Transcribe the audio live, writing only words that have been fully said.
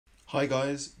Hi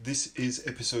guys, this is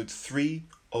episode 3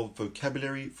 of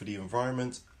Vocabulary for the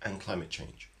Environment and Climate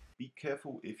Change. Be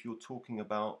careful if you're talking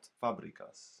about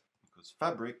fábricas, because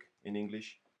fabric in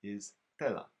English is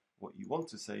tela. What you want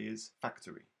to say is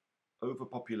factory.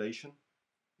 Overpopulation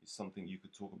is something you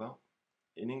could talk about.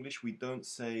 In English we don't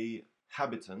say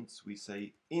habitants, we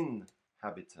say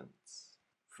inhabitants.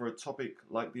 For a topic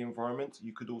like the environment,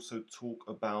 you could also talk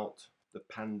about the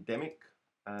pandemic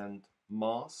and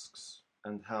masks,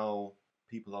 and how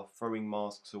people are throwing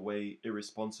masks away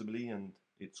irresponsibly and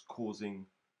it's causing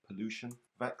pollution.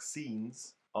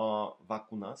 Vaccines are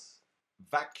vacunas.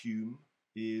 Vacuum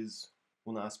is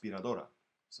una aspiradora.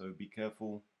 So be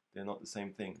careful, they're not the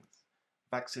same things.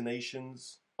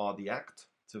 Vaccinations are the act.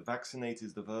 To vaccinate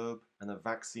is the verb, and a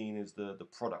vaccine is the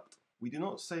product. We do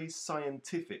not say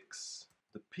scientifics.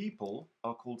 The people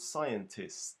are called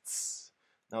scientists.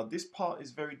 Now this part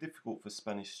is very difficult for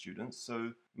Spanish students,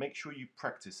 so make sure you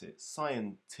practice it.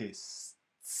 Scientists.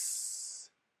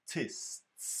 Tists.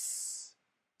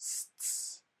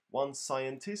 Sts. One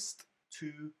scientist,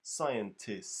 two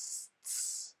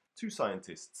scientists. Two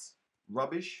scientists.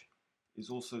 Rubbish is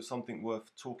also something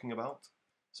worth talking about.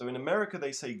 So in America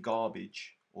they say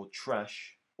garbage or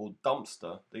trash or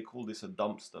dumpster. They call this a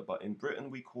dumpster, but in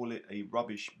Britain we call it a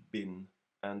rubbish bin,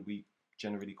 and we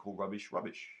generally call rubbish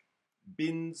rubbish.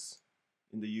 Bins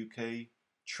in the UK,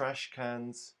 trash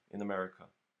cans in America.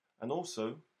 And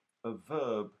also, a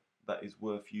verb that is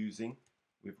worth using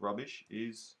with rubbish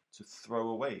is to throw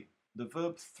away. The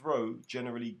verb throw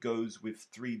generally goes with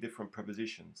 3 different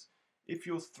prepositions. If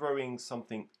you're throwing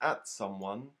something at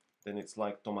someone, then it's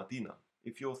like tomatina.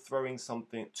 If you're throwing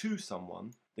something to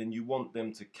someone, then you want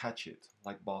them to catch it,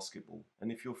 like basketball.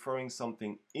 And if you're throwing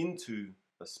something into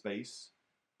a space,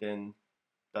 then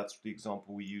that's the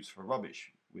example we use for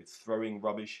rubbish. We're throwing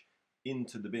rubbish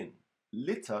into the bin.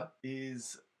 Litter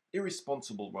is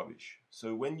irresponsible rubbish.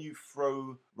 So when you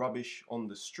throw rubbish on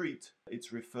the street,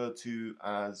 it's referred to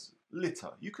as litter.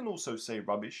 You can also say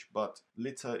rubbish, but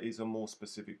litter is a more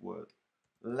specific word.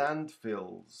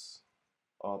 Landfills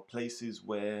are places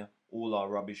where all our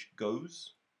rubbish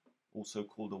goes, also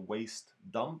called a waste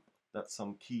dump. That's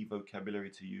some key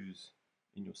vocabulary to use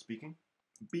in your speaking.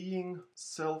 Being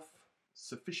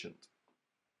self-sufficient.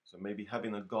 So maybe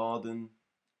having a garden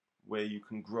where you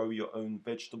can grow your own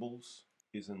vegetables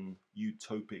is an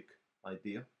utopic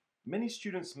idea. Many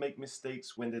students make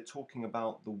mistakes when they're talking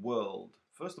about the world.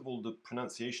 First of all, the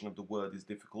pronunciation of the word is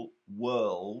difficult.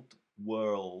 World.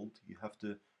 You have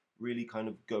to really kind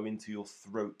of go into your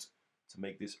throat to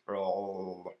make this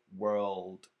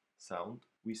world sound.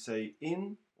 We say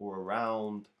in or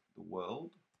around the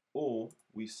world, or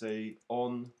we say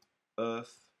on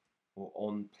Earth or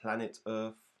on planet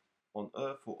Earth, on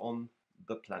Earth or on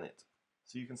the planet.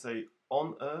 So you can say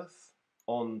on Earth,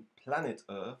 on planet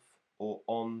Earth, or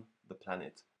on the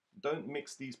planet. Don't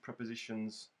mix these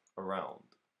prepositions around.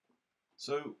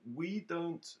 So we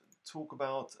don't talk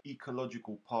about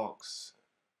ecological parks.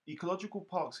 Ecological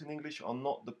parks in English are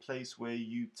not the place where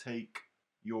you take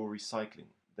your recycling.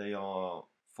 They are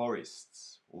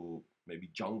forests or maybe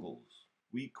jungles.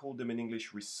 We call them in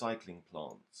English recycling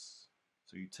plants.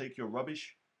 So you take your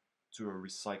rubbish to a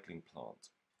recycling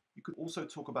plant. You could also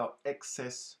talk about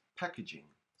excess packaging.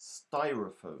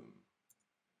 Styrofoam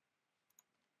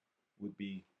would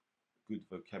be good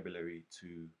vocabulary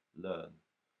to learn.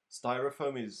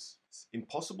 Styrofoam is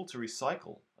impossible to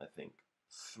recycle, I think.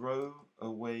 Throw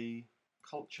away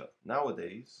culture.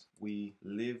 Nowadays, we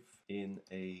live in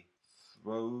a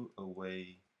throw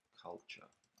away culture.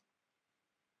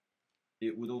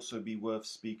 It would also be worth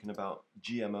speaking about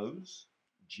GMOs,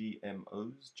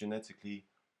 genetically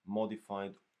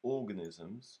modified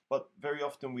organisms, but very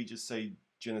often we just say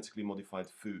genetically modified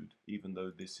food, even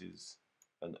though this is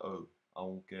an O,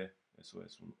 aunque eso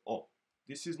es un O.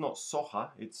 This is not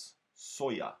soja, it's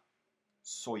soya,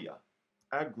 soya.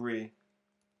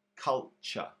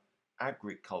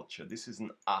 Agriculture, this is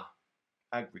an A,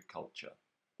 agriculture.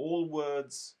 All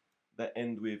words that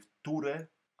end with ture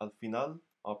al final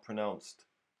are pronounced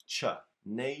ch.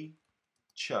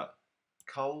 Nature,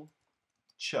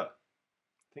 culture.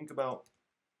 Think about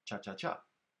cha-cha-cha,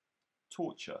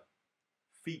 torture,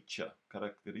 feature,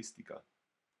 característica,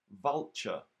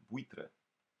 vulture, buitre,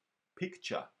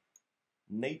 picture,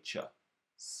 nature,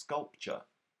 sculpture,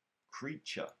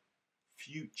 creature,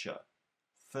 future,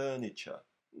 furniture.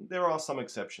 There are some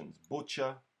exceptions.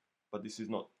 Butcher, but this is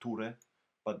not ture.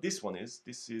 But this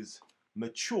is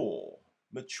mature,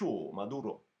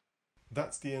 maduro.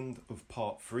 That's the end of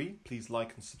part 3. Please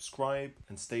like and subscribe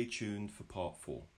and stay tuned for part 4.